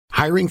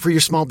Hiring for your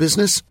small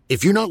business?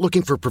 If you're not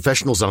looking for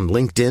professionals on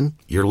LinkedIn,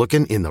 you're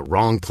looking in the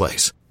wrong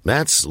place.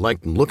 That's like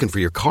looking for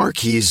your car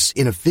keys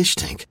in a fish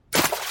tank.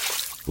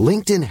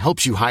 LinkedIn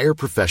helps you hire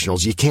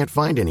professionals you can't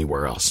find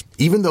anywhere else,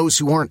 even those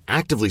who aren't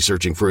actively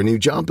searching for a new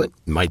job but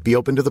might be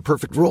open to the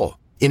perfect role.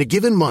 In a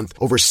given month,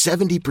 over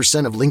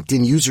 70% of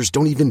LinkedIn users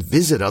don't even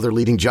visit other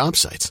leading job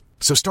sites.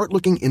 So start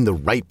looking in the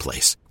right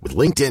place. With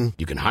LinkedIn,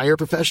 you can hire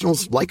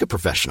professionals like a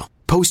professional.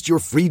 Post your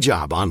free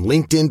job on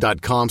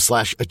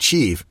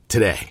linkedin.com/achieve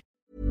today.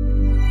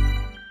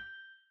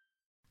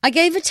 I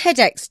gave a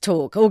TEDx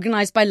talk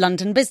organised by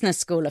London Business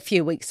School a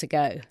few weeks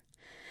ago.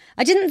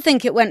 I didn't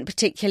think it went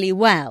particularly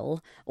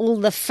well. All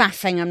the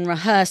faffing and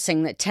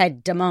rehearsing that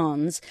TED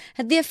demands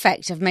had the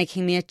effect of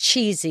making me a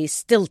cheesy,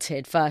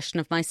 stilted version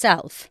of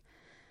myself.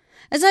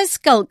 As I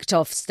skulked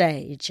off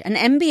stage, an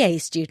MBA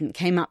student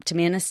came up to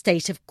me in a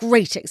state of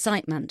great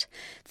excitement.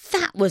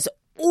 "That was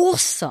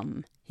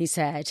awesome," he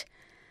said.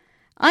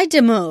 I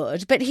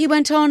demurred, but he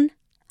went on,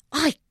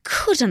 "I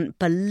couldn't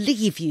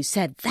believe you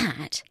said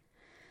that."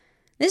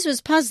 This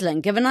was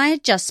puzzling, given I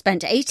had just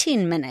spent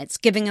 18 minutes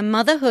giving a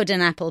motherhood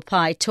and apple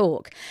pie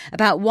talk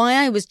about why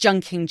I was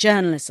junking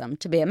journalism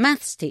to be a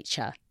maths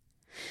teacher.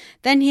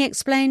 Then he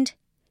explained,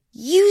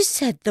 "You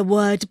said the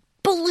word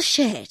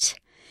bullshit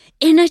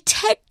in a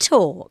TED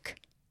talk."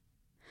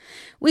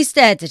 We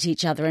stared at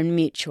each other in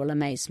mutual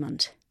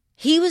amazement.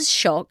 He was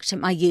shocked at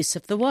my use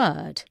of the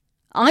word.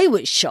 I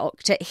was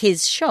shocked at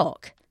his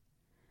shock.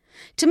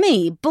 To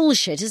me,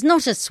 bullshit is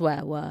not a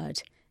swear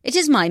word. It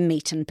is my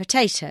meat and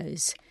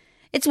potatoes.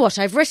 It's what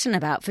I've written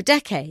about for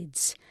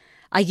decades.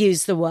 I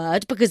use the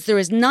word because there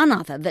is none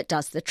other that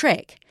does the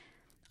trick.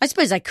 I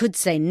suppose I could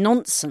say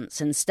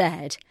nonsense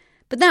instead,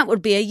 but that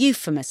would be a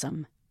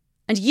euphemism.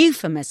 And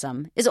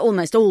euphemism is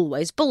almost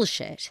always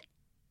bullshit.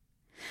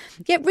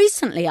 Yet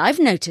recently I've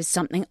noticed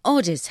something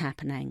odd is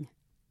happening.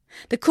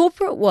 The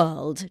corporate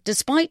world,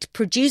 despite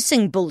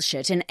producing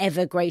bullshit in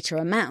ever greater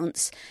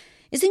amounts,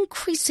 is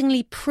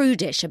increasingly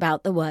prudish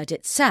about the word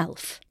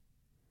itself.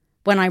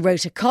 When I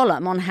wrote a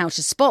column on how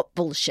to spot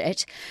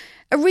bullshit,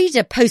 a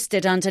reader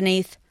posted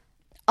underneath,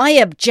 "I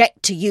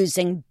object to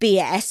using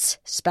BS,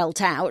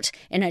 spelt out,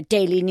 in a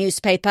daily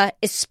newspaper,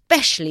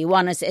 especially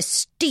one as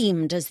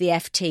esteemed as the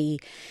FT.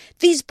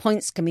 These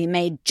points can be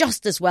made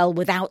just as well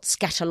without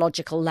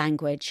scatological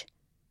language."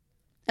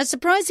 A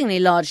surprisingly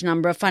large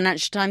number of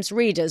Financial Times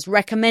readers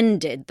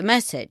recommended the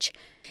message.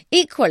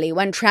 Equally,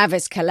 when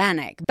Travis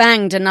Kalanick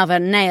banged another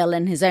nail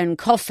in his own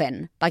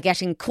coffin by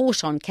getting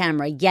caught on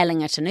camera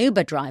yelling at an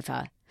Uber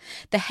driver,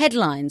 the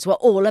headlines were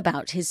all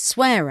about his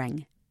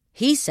swearing.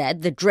 He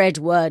said the dread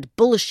word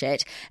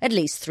bullshit at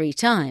least 3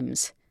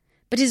 times.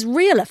 But his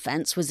real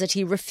offence was that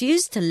he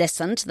refused to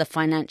listen to the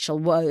financial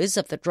woes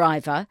of the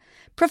driver,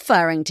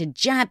 preferring to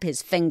jab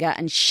his finger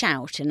and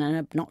shout in an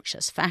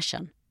obnoxious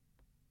fashion.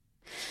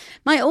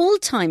 My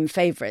all-time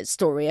favourite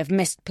story of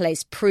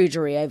misplaced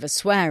prudery over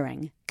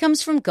swearing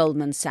comes from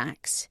Goldman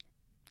Sachs.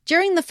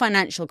 During the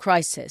financial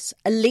crisis,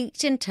 a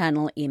leaked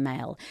internal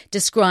email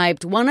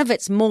described one of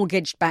its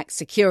mortgage-backed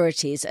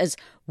securities as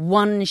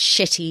one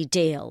shitty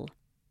deal.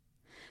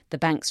 The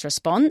bank's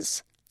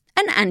response?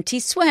 An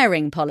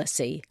anti-swearing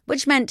policy,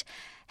 which meant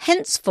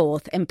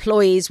henceforth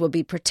employees would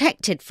be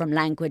protected from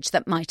language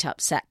that might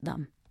upset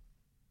them.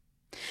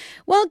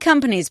 While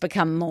companies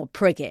become more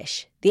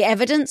priggish, the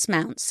evidence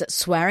mounts that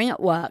swearing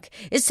at work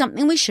is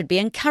something we should be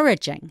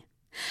encouraging.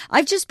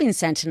 I've just been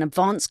sent an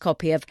advance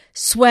copy of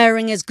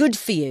Swearing is Good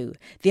for You,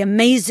 The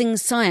Amazing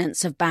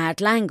Science of Bad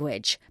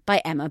Language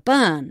by Emma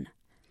Byrne,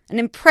 an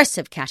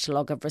impressive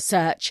catalogue of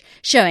research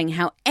showing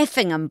how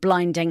effing and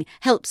blinding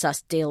helps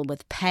us deal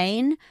with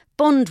pain,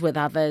 bond with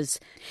others,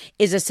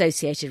 is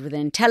associated with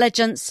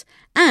intelligence,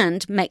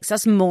 and makes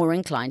us more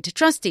inclined to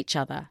trust each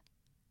other.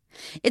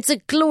 It's a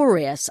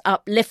glorious,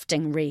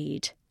 uplifting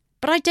read,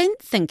 but I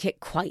don't think it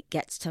quite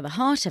gets to the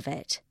heart of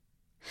it.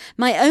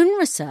 My own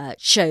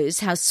research shows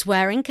how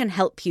swearing can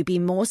help you be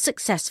more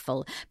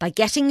successful by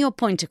getting your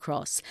point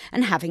across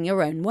and having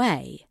your own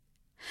way.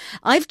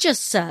 I've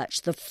just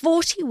searched the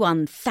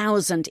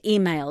 41,000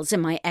 emails in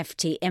my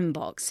FT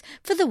inbox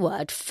for the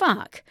word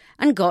fuck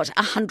and got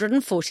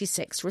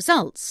 146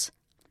 results.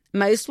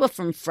 Most were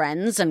from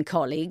friends and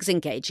colleagues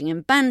engaging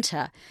in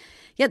banter,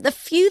 yet the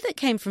few that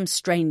came from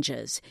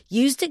strangers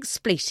used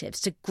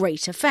expletives to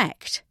great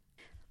effect.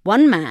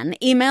 One man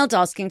emailed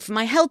asking for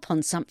my help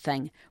on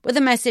something, with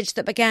a message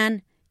that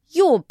began,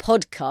 "Your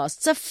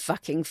podcasts are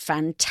fucking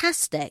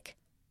fantastic."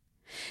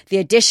 The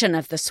addition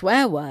of the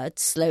swear word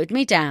slowed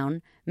me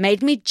down,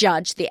 made me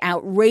judge the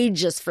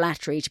outrageous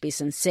flattery to be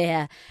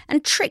sincere,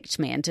 and tricked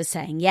me into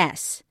saying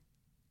yes.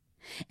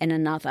 In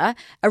another,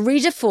 a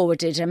reader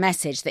forwarded a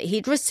message that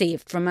he'd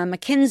received from a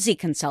McKinsey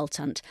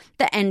consultant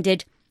that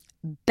ended,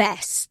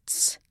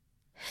 "Bests."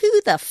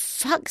 "Who the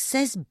fuck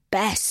says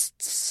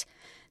bests?"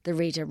 the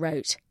reader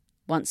wrote.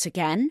 Once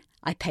again,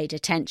 I paid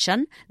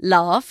attention,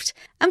 laughed,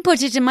 and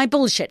put it in my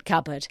bullshit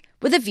cupboard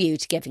with a view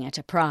to giving it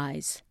a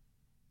prize.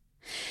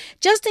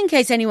 Just in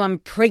case anyone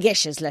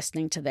priggish is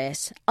listening to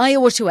this, I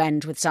ought to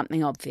end with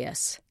something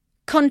obvious.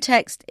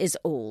 Context is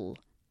all.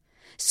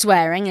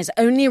 Swearing is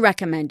only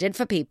recommended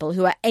for people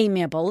who are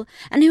amiable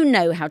and who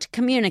know how to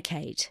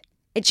communicate.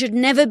 It should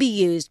never be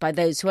used by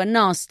those who are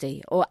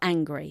nasty or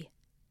angry.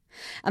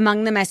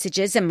 Among the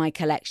messages in my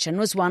collection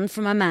was one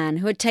from a man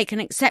who had taken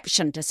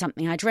exception to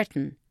something I'd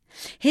written.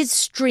 His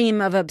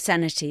stream of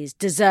obscenities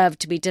deserved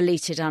to be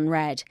deleted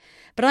unread,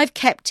 but I've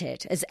kept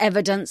it as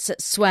evidence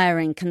that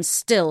swearing can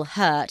still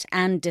hurt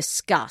and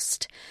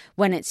disgust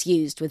when it's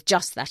used with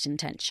just that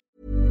intention.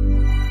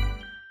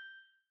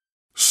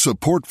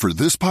 Support for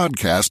this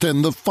podcast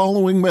and the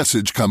following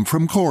message come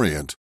from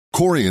Corient.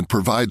 Corient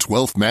provides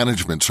wealth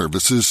management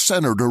services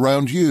centered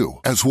around you.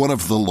 As one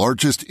of the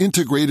largest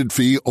integrated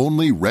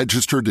fee-only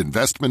registered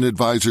investment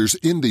advisors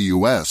in the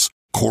U.S.,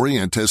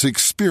 Corient has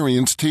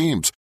experienced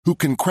teams who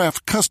can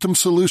craft custom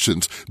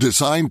solutions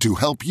designed to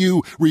help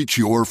you reach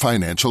your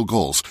financial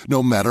goals,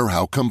 no matter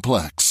how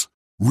complex.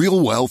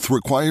 Real wealth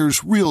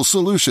requires real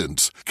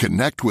solutions.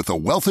 Connect with a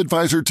wealth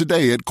advisor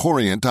today at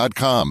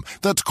Corient.com.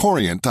 That's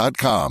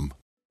Corient.com.